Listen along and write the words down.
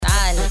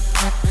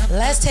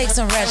Let's take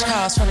some Ratchet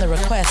calls from the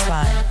request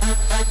line.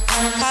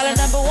 Caller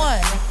number 1.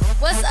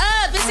 What's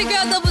up? It's your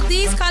girl Double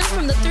D's calling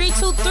from the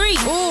 323.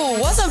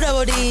 Ooh, what's up,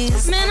 Double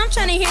D's? Man, I'm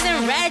trying to hear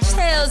them Ratchet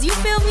tales. You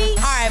feel me?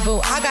 All right,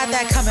 boo. I got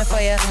that coming for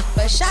you.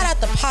 But shout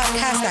out the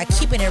podcast that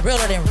keeping it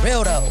realer than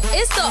real, though.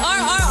 It's the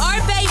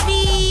RRR,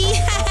 baby.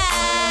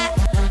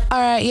 All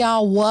right,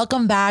 y'all.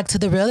 Welcome back to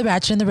The Real, the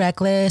Ratchet, and the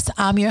Reckless.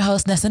 I'm your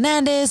host, Nessa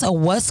Hernandez.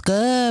 What's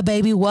good,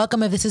 baby?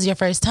 Welcome if this is your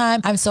first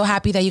time. I'm so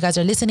happy that you guys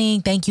are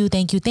listening. Thank you,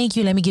 thank you, thank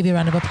you. Let me give you a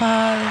round of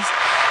applause.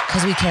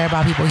 Because we care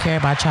about people, we care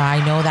about y'all.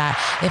 I know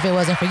that if it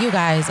wasn't for you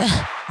guys,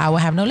 I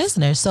would have no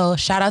listeners. So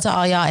shout out to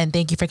all y'all and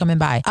thank you for coming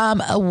by.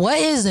 What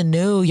is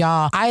new,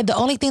 y'all? The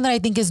only thing that I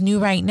think is new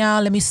right now,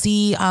 let me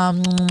see.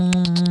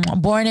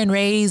 Born and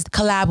Raised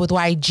collab with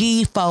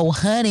YG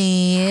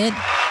 400.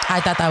 I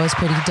thought that was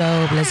pretty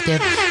dope. Let's give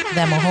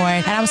them a horn.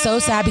 And I'm so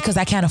sad because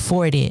I can't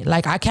afford it.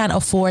 Like, I can't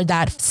afford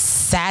that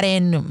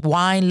satin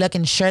wine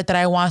looking shirt that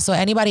I want. So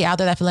anybody out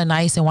there that feeling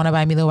nice and want to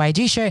buy me the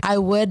YG shirt, I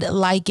would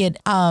like it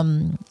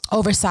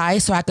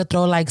oversized so I could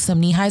throw like some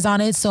knee highs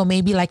on it. So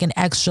maybe like an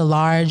extra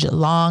large,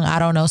 long, I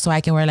don't know, so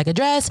I can wear like a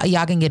dress.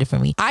 Y'all can get it for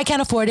me. I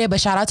can't afford it, but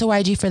shout out to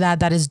YG for that.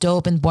 That is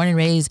dope. And Born and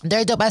Raised,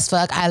 they're dope as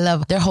fuck. I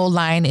love their whole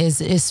line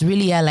is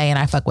really LA and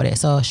I fuck with it.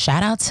 So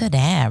shout out to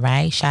that,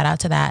 right? Shout out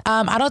to that.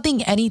 I don't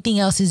think anything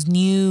else is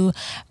new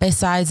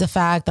besides the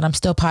fact that I'm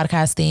still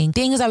podcasting.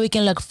 Things that we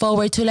can look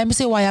forward to. Let me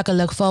see why y'all can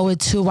look forward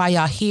to while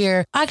y'all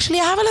here. Actually,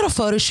 I have a little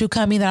photo shoot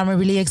coming that I'm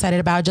really excited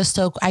about just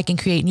so I can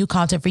create new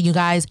content for you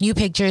guys, new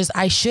pictures.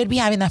 I should be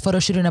having that photo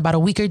shoot in about a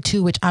week or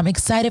two, which I'm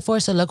excited for.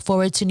 So look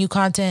forward to new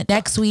content.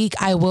 Next week,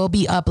 I will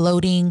be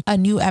uploading a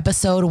new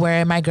episode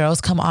where my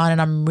girls come on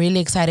and I'm really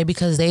excited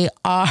because they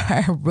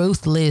are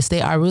ruthless.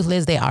 They are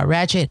ruthless. They are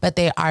ratchet, but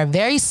they are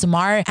very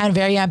smart and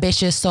very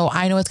ambitious. So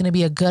I know it's going to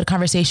be a good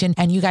conversation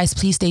and you guys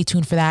please stay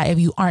tuned for that. If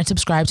you aren't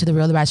subscribed to The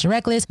Real, the Ratchet, and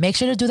Reckless, make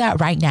sure to do that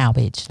right now,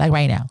 bitch. Like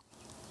right now.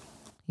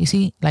 You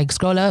see, like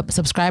scroll up,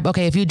 subscribe.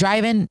 Okay, if you're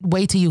driving,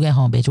 wait till you get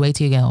home, bitch. Wait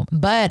till you get home.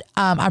 But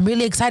I'm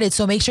really excited.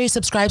 So make sure you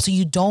subscribe so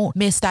you don't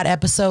miss that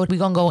episode. We're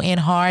going to go in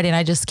hard and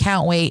I just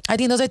can't wait. I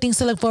think those are things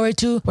to look forward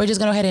to. We're just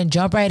going to go ahead and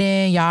jump right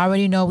in. Y'all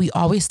already know we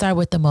always start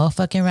with the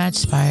motherfucking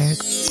Ratchet Spark.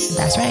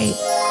 That's right.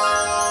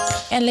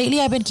 And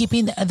lately I've been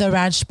keeping the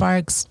Ratchet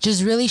Sparks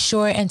just really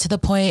short and to the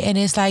point. And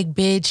it's like,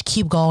 bitch,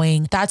 keep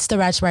going. That's the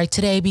Ratchet Spark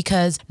today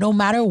because no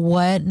matter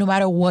what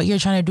you're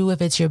trying to do,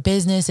 if it's your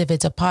business, if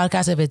it's a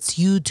podcast, if it's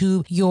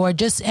YouTube, you're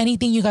just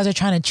anything you guys are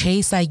trying to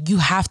chase, like you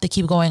have to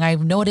keep going.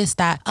 I've noticed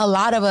that a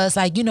lot of us,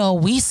 like, you know,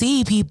 we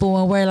see people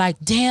and we're like,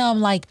 damn,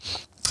 like,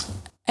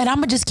 and I'm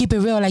gonna just keep it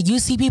real. Like you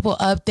see people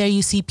up there,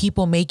 you see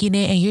people making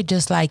it and you're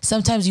just like,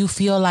 sometimes you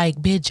feel like,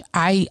 bitch,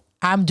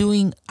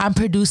 I'm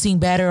producing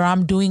better, or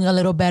I'm doing a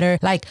little better.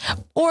 Like,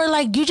 or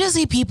like you just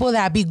see people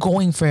that be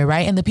going for it,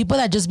 right? And the people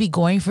that just be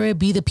going for it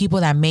be the people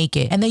that make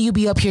it. And then you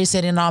be up here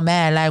sitting all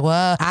mad, like,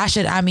 well,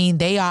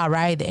 they are,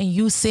 right? And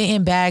you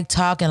sitting back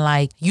talking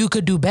like you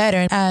could do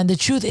better. And the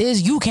truth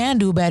is you can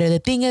do better. The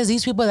thing is,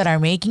 these people that are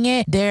making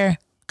it, they're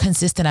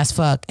consistent as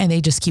fuck and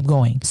they just keep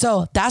going.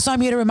 So that's why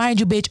I'm here to remind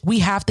you, bitch, we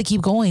have to keep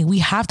going. We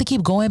have to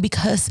keep going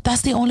because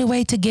that's the only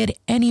way to get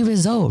any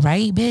result,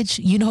 right, bitch?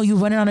 You know, you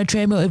running on a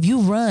treadmill. If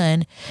you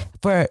run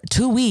for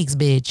 2 weeks,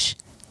 bitch,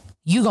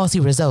 you gonna see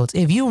results.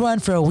 If you run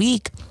for a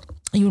week,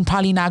 you're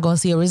probably not going to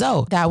see a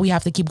result. That we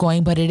have to keep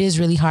going, but it is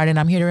really hard. And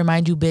I'm here to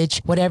remind you,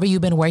 bitch, whatever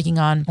you've been working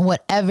on,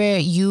 whatever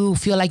you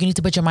feel like you need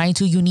to put your mind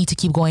to, you need to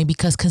keep going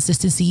because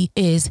consistency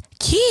is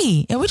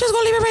key. And we're just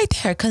going to leave it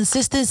right there.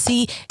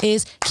 Consistency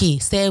is key.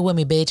 Stay with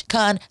me, bitch.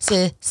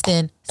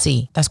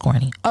 Consistency. That's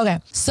corny. Okay.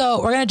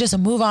 So we're going to just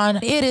move on.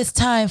 It is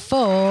time for...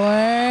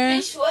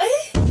 Bitch,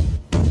 what?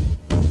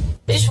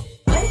 Bitch,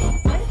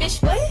 what?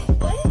 Bitch, what?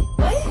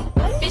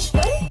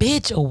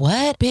 Bitch,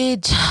 what?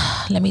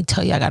 Bitch, let me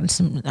tell you,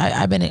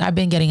 I've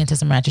been getting into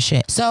some ratchet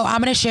shit. So I'm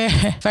gonna share,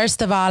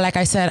 first of all, like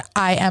I said,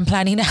 I am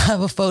planning to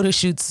have a photo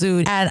shoot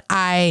soon and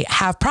I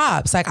have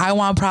props. Like I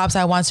want props.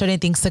 I want certain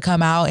things to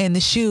come out in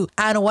the shoot.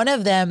 And one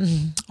of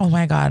them, oh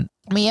my God,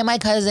 me and my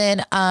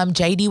cousin,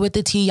 JD with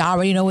the T, y'all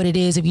already know what it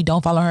is. If you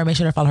don't follow her, make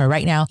sure to follow her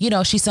right now. You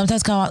know, she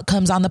sometimes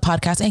comes on the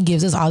podcast and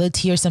gives us all the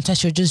tea, or sometimes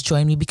she'll just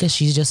join me because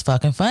she's just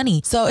fucking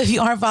funny. So if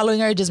you aren't following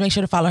her, just make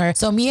sure to follow her.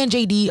 So me and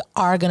JD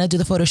are gonna do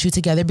the photo shoot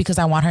together because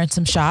I want her in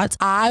some shots.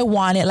 I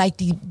wanted like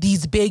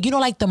these big, you know,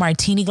 like the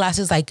martini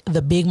glasses, like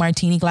the big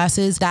martini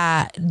glasses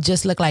that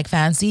just look like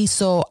fancy.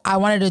 So I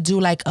wanted to do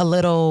like a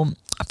little...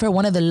 For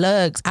one of the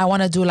looks, I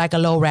want to do like a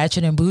little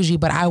ratchet and bougie,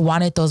 but I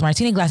wanted those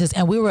martini glasses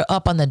and we were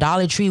up on the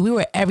Dollar Tree. We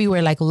were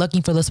everywhere like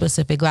looking for those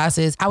specific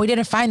glasses and we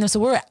didn't find them. So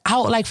we were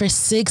out like for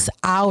 6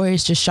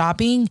 hours just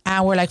shopping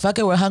and we're like, fuck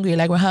it, we're hungry.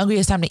 Like we're hungry.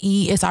 It's time to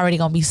eat. It's already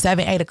going to be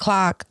 7, 8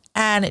 o'clock.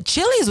 And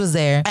Chili's was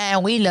there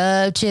and we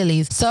love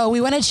Chili's. So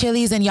we went to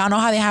Chili's and y'all know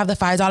how they have the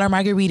 $5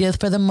 margaritas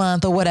for the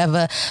month or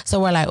whatever. So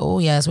we're like, oh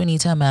yes, we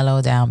need to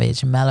mellow down,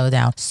 bitch, mellow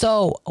down.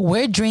 So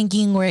we're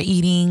drinking, we're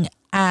eating.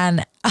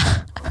 And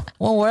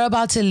when we're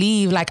about to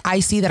leave, like I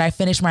see that I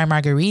finished my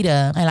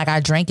margarita and like I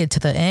drank it to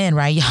the end,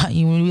 right?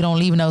 We don't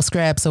leave no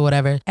scraps or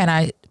whatever. And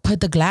I put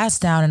the glass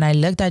down and I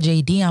looked at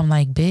JD. I'm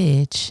like,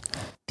 bitch,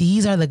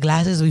 these are the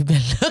glasses we've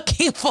been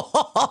looking for.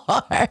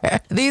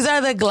 These are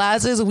the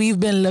glasses we've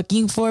been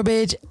looking for,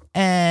 bitch.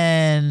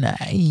 And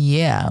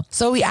yeah,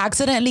 so we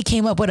accidentally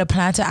came up with a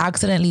plan to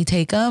accidentally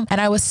take them.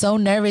 And I was so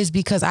nervous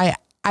because I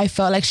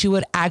felt like she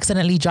would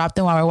accidentally drop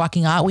them while we we're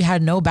walking out. We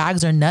had no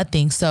bags or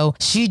nothing. So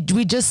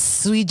we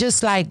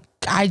just like,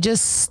 I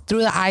just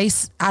threw the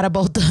ice out of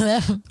both of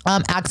them,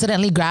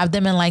 accidentally grabbed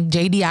them, and like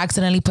JD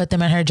accidentally put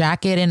them in her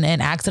jacket, and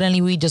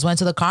accidentally we just went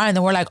to the car, and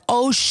then we're like,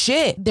 oh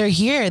shit, they're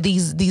here.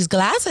 These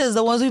glasses,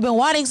 the ones we've been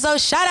wanting. So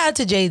shout out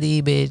to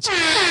JD, bitch.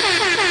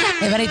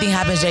 If anything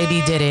happens,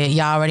 JD did it.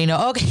 Y'all already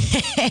know.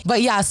 Okay.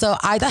 But yeah, so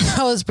I thought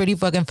that was pretty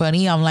fucking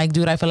funny. I'm like,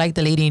 dude, I feel like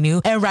the lady knew.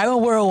 And right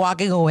when we were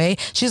walking away,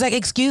 she's like,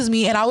 excuse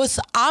me. And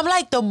I'm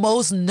like the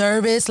most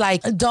nervous.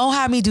 Like, don't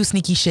have me do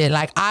sneaky shit.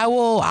 Like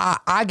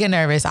I get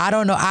nervous. I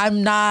don't know.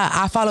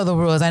 I follow the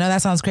rules. I know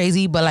that sounds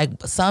crazy, but like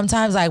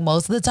sometimes, like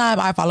most of the time,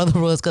 I follow the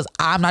rules because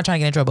I'm not trying to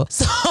get in trouble.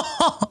 So,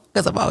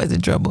 because I'm always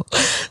in trouble.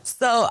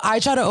 So I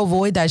try to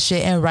avoid that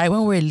shit. And right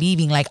when we're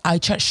leaving, like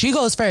she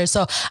goes first.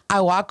 So I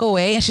walk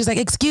away and she's like,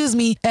 excuse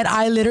me. And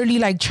I literally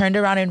like turned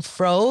around and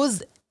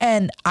froze.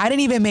 And I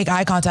didn't even make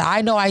eye contact.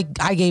 I know I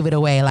gave it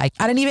away. Like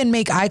I didn't even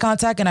make eye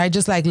contact, and I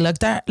just like looked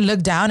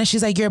down, and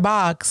she's like, your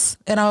box.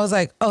 And I was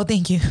like, oh,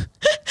 thank you.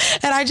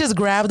 And I just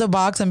grabbed the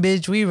box, and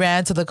bitch, we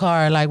ran to the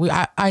car. Like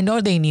I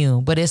know they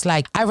knew, but it's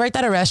like, I worked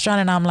at a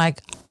restaurant, and I'm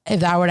like,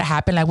 if that were to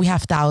happen, like we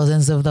have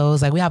thousands of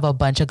those, like we have a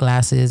bunch of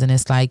glasses, and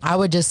it's like, I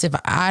would just, if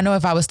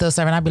I was still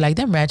serving, I'd be like,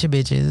 them ratchet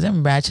bitches,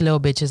 them ratchet little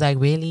bitches, like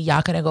really,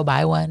 y'all couldn't go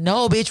buy one?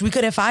 No, bitch, we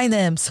couldn't find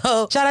them.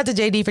 So shout out to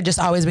JD for just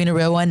always being a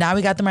real one. Now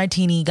we got the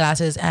martini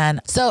glasses.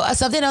 And so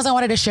something else I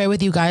wanted to share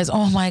with you guys.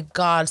 Oh my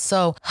God.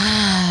 So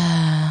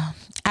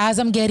as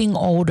I'm getting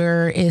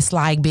older, it's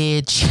like,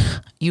 bitch,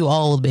 you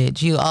old,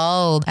 bitch, you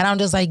old. And I'm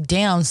just like,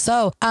 damn.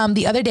 So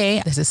the other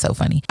day, this is so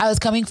funny. I was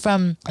coming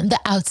from the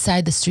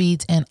outside the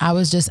streets, and I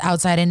was just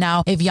outside. And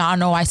now, if y'all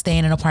know, I stay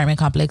in an apartment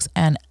complex,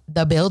 and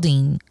the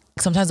building,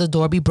 sometimes the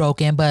door be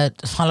broken, but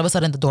all of a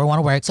sudden the door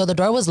won't work. So the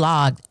door was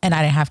locked, and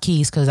I didn't have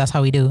keys because that's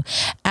how we do.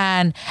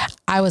 And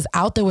I was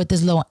out there with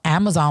this little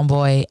Amazon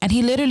boy, and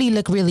he literally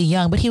looked really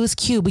young, but he was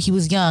cute, but he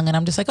was young. And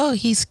I'm just like, oh,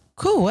 he's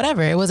cool,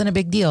 whatever. It wasn't a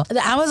big deal.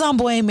 The Amazon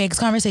boy makes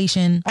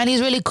conversation, and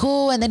he's really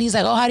cool. And then he's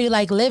like, oh, how do you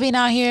like living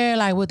out here?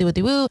 Like, wooty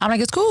woo. I'm like,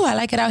 it's cool. I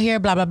like it out here,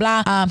 blah, blah,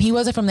 blah. He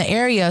wasn't from the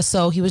area,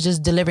 so he was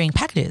just delivering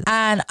packages.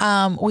 And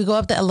we go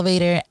up the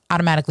elevator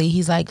automatically.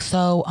 He's like,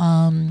 so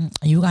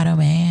you got a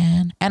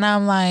man? And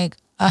I'm like,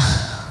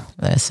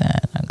 listen,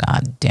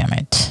 God damn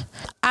it.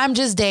 I'm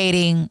just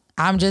dating.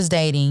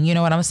 You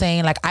know what I'm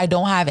saying? Like, I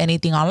don't have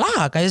anything on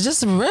lock. It's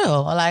just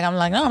real. Like, I'm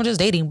like, no, I'm just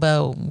dating,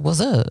 but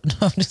what's up?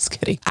 I'm just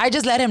kidding. I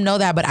just let him know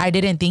that, but I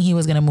didn't think he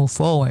was going to move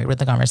forward with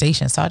the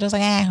conversation. So I was just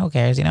like, who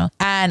cares, you know?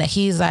 And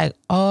he's like,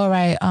 all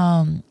right,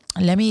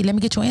 let me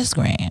get your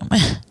Instagram.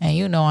 And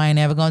you know I ain't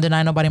never gonna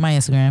deny nobody my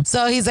Instagram.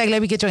 So he's like,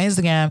 let me get your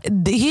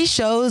Instagram. He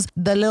shows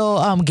the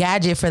little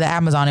gadget for the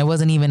Amazon. It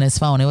wasn't even his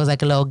phone. It was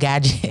like a little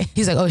gadget.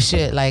 He's like, oh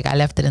shit, like I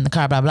left it in the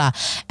car, blah, blah.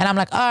 And I'm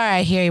like, all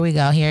right, here we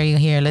go.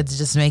 Here. Let's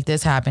just make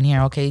this happen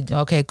here.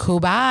 Okay, cool.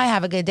 Bye.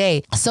 Have a good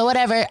day. So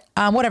whatever,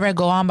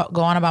 go on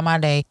about my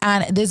day.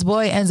 And this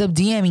boy ends up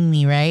DMing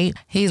me, right?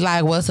 He's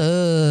like, what's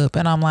up?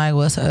 And I'm like,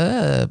 what's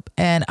up?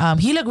 And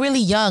he looked really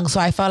young. So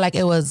I felt like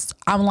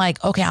I'm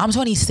like, okay, I'm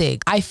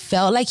 26. I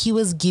felt like he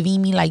was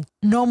giving me like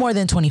no more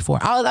than 24.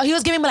 He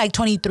was giving me like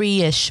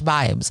 23-ish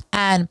vibes.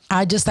 And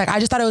I just thought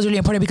it was really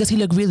important because he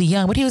looked really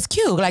young, but he was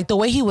cute. Like the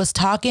way he was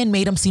talking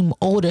made him seem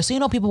older. So, you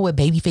know, people with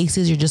baby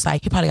faces, you're just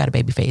like, he probably got a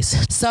baby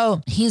face.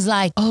 So he's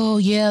like, oh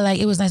yeah, like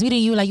it was nice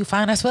meeting you. Like you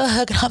fine as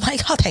fuck. And I'm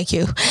like, oh, thank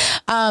you.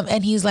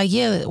 And he's like,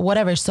 yeah,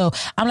 whatever. So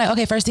I'm like,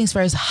 okay, first things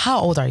first, how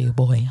old are you,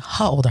 boy?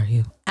 How old are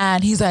you?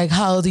 And he's like,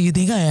 how old do you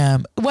think I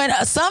am? When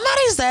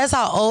somebody says,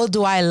 how old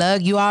do I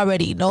look? You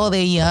already know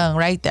they're young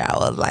right there. I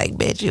was like,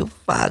 bitch, you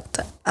fucked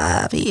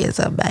up. He is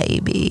a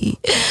baby.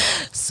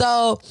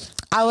 So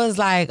I was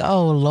like,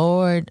 oh,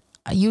 Lord,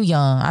 you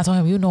young. I told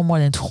him, you know more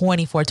than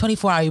 24.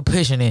 24, are you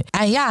pushing it?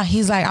 And yeah,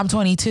 he's like, I'm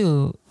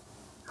 22.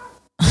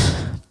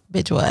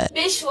 Bitch, what?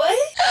 Bitch, what?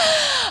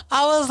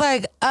 I was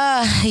like,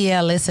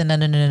 yeah, listen,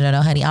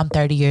 no, honey. I'm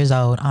 30 years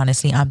old.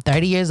 Honestly, I'm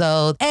 30 years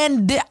old.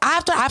 And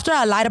after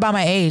I lied about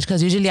my age,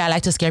 because usually I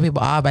like to scare people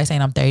off by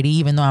saying I'm 30,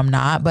 even though I'm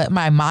not. But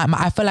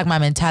I feel like my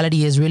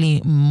mentality is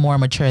really more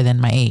mature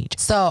than my age.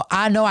 So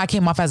I know I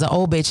came off as an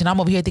old bitch, and I'm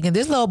over here thinking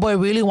this little boy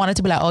really wanted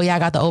to be like, oh yeah, I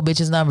got the old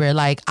bitch's number.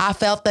 Like I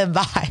felt them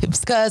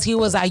vibes because he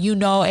was like, you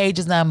know, age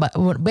is number.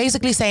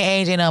 Basically saying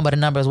age ain't number, but the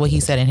number is what he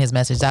said in his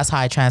message. That's how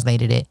I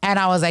translated it. And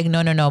I was like,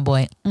 no,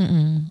 boy.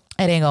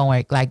 It ain't gonna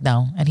work. Like,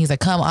 no. And he's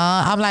like, come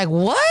on. I'm like,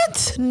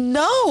 what?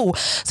 No.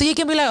 So you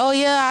can be like, oh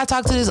yeah, I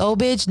talked to this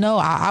old bitch. No,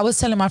 I was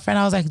telling my friend,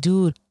 I was like,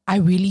 dude, I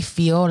really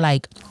feel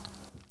like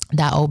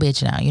that old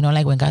bitch now. You know,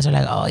 like when guys are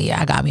like, oh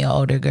yeah, I got me an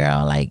older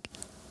girl. Like,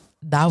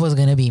 that was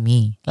gonna be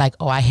me. Like,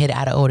 oh, I hit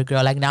at an older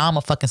girl. Like, now I'm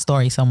a fucking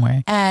story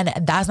somewhere. And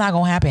that's not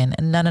gonna happen.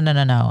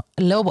 No.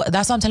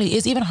 That's what I'm telling you.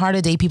 It's even hard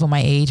to date people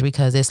my age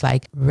because it's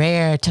like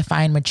rare to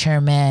find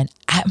mature men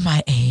at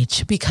my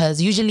age.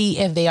 Because usually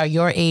if they are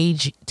your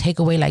age, take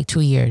away like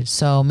 2 years.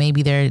 So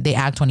maybe they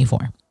act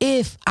 24.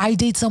 If I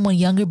date someone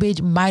younger,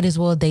 bitch, might as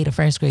well date a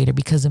first grader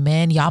because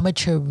man, y'all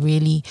mature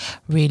really,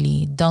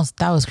 really don't.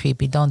 That was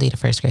creepy. Don't date a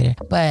first grader.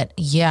 But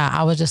yeah,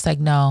 I was just like,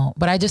 no.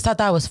 But I just thought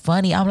that was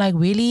funny. I'm like,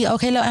 really?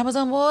 Okay, look,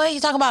 Amazon boy,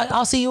 he's talking about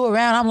I'll see you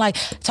around. I'm like,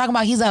 talking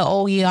about he's like,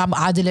 oh yeah,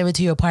 I deliver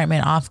to your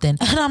apartment often.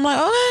 And I'm like,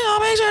 okay,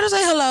 I'll make sure to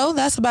say hello.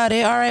 That's about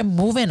it. All right,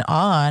 moving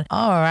on.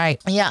 All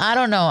right. Yeah, I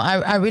don't know.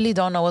 I really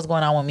don't know what's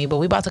going on with me, but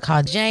we about to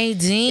call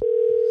JD.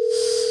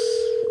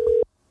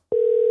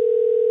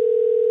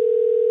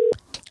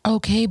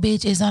 Okay,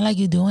 bitch, it's not like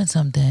you doing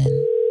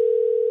something.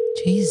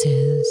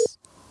 Jesus.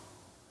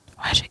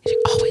 Why she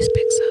always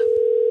picks up?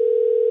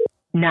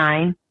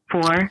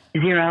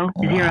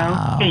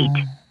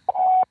 94008.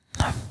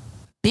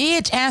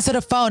 Bitch, answer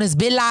the phone. It's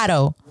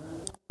Bilato.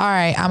 All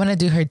right, I'm gonna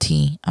do her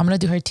tea.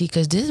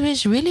 Because this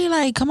bitch really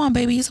like, come on,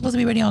 baby, you're supposed to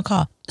be ready on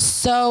call.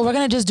 So we're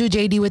gonna just do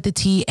JD with the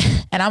tea,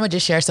 and I'm gonna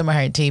just share some of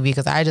her tea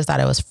because I just thought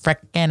it was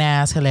freaking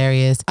ass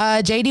hilarious.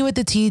 JD with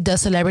the tea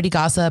does celebrity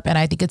gossip, and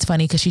I think it's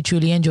funny because she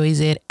truly enjoys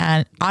it.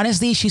 And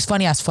honestly, she's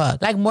funny as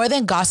fuck. Like more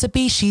than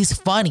gossipy, she's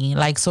funny.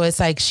 Like so, it's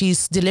like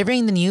she's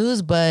delivering the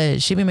news, but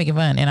she be making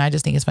fun, and I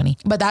just think it's funny.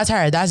 But that's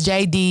her. That's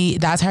JD.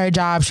 That's her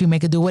job. She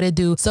make it do what it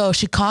do. So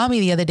she called me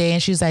the other day,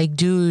 and she's like,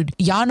 "Dude,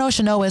 y'all know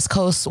Chanel West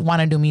Coast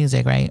want to do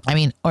music, right? I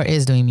mean, or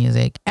is doing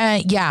music.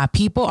 And yeah,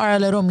 people are a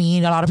little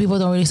mean. A lot of people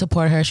don't really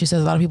support her. She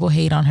says a lot of people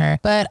hate on her.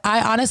 But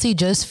I honestly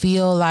just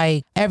feel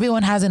like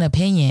everyone has an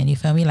opinion. You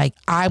feel me? Like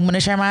I'm going to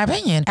share my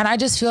opinion. And I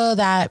just feel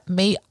that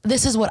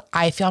this is what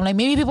I feel. I'm like,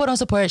 maybe people don't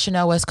support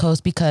Chanel West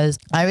Coast because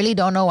I really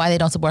don't know why they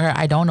don't support her.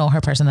 I don't know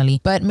her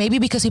personally. But maybe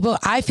because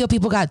I feel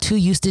people got too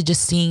used to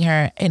just seeing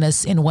her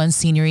in one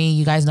scenery.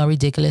 You guys know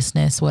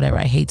ridiculousness, whatever.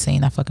 I hate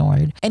saying that fucking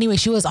word. Anyway,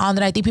 she was on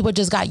that. I think people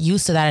just got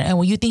used to that. And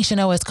when you think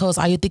Chanel West Coast,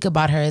 all you think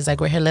about her is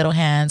like with her little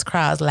hands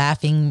crossed,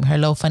 laughing, her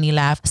little funny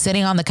laugh,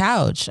 sitting on the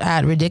couch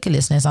at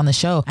ridiculousness on the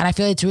show. And I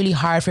feel it's really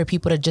hard for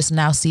people to just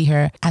now see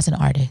her as an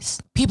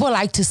artist. People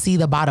like to see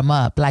the bottom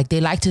up. Like they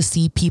like to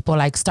see people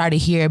like started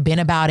here, been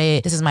about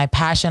it. This is my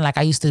passion. Like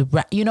I used to,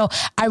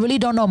 I really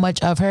don't know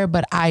much of her,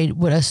 but I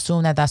would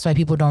assume that that's why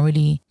people don't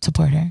really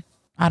support her.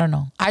 I don't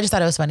know. I just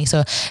thought it was funny.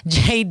 So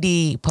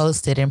JD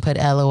posted and put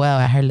LOL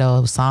at her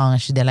little song.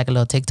 She did like a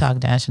little TikTok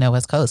dance, Chanel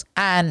West Coast.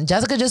 And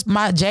Jessica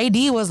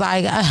JD was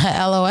like,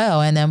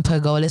 LOL, and then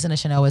put go listen to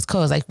Chanel West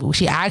Coast. Like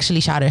she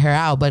actually shouted her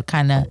out, but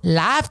kind of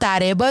laughed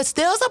at it, but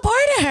still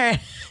supported her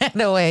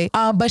in a way.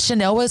 But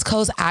Chanel West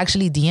Coast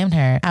actually DM'd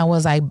her and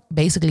was like,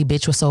 basically,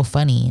 bitch, was so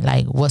funny.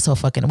 Like, what's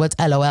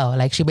LOL?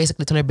 Like she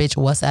basically told her, bitch,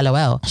 what's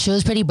LOL? She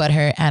was pretty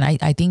butthurt. And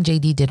I think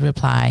JD did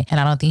reply. And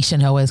I don't think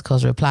Chanel West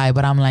Coast replied,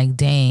 but I'm like,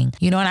 dang.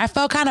 And I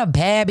felt kind of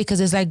bad because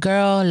it's like,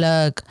 girl,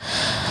 look,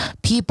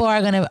 people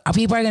are gonna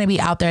be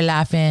out there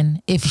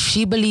laughing. If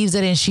she believes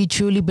it and she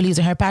truly believes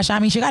in her passion, I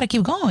mean, she got to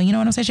keep going. You know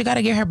what I'm saying? She got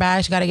to get her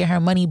bag. She got to get her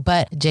money.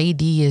 But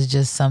JD is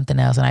just something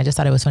else. And I just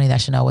thought it was funny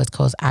that Chanel West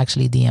Coast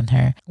actually DM'd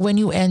her. When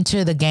you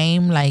enter the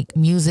game, like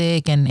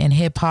music and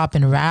hip hop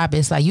and rap,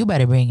 it's like, you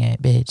better bring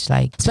it, bitch.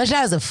 Like, especially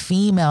as a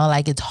female,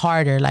 like it's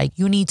harder. Like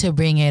you need to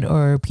bring it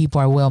or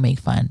people will make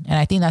fun. And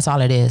I think that's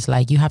all it is.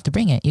 Like you have to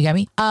bring it. You get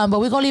me? But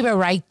we're going to leave it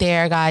right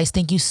there, guys.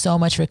 Thank you so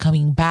much for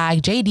coming back.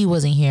 JD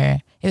wasn't here.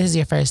 If this is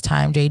your first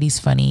time, JD's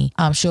funny.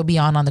 She'll be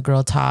on the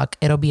Girl Talk.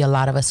 It'll be a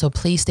lot of us. So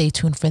please stay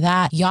tuned for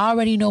that. Y'all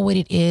already know what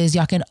it is.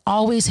 Y'all can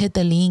always hit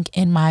the link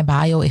in my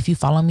bio if you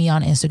follow me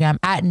on Instagram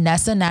at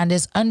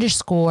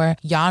 @NessaNandes_.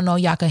 Y'all know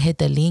y'all can hit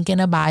the link in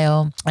the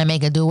bio and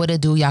make it do what it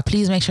do. Y'all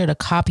please make sure to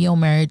copy your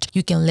merch.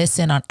 You can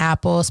listen on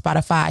Apple,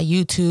 Spotify,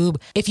 YouTube.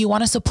 If you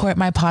want to support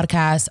my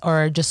podcast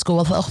or just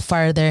go a little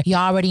further,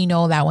 y'all already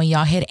know that when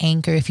y'all hit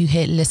Anchor, if you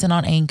hit listen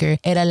on Anchor,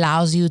 it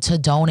allows you to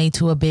donate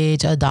to a bitch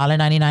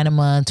 $1.99 a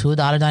month,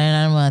 $2.99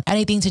 a month,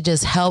 anything to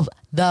just help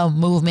the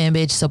movement,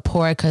 bitch,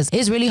 support, because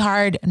it's really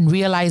hard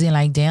realizing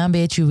like, damn,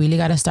 bitch, you really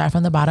got to start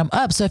from the bottom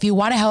up. So if you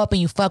want to help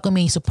and you fuck with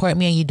me, support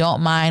me, and you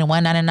don't mind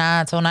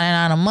 $1.99,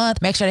 $2.99 a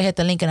month, make sure to hit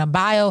the link in the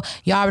bio.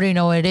 You already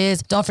know what it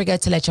is. Don't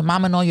forget to let your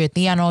mama know, your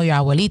tia know, your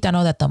abuelita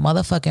know that the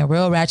motherfucking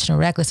Real Ratchet and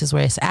Reckless is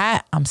where it's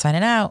at. I'm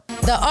signing out.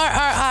 The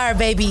RRR,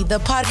 baby, the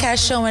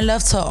podcast showing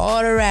love to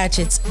all the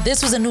ratchets.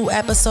 This was a new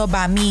episode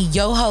by me,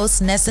 your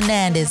host, Nessa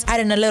Nandes.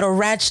 Adding a little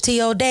ratchet to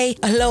your day,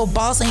 a little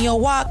boss in your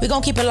walk. We're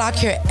going to keep it locked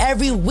here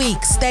every week.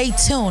 Stay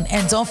tuned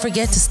and don't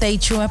forget to stay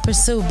true and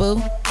pursue, boo.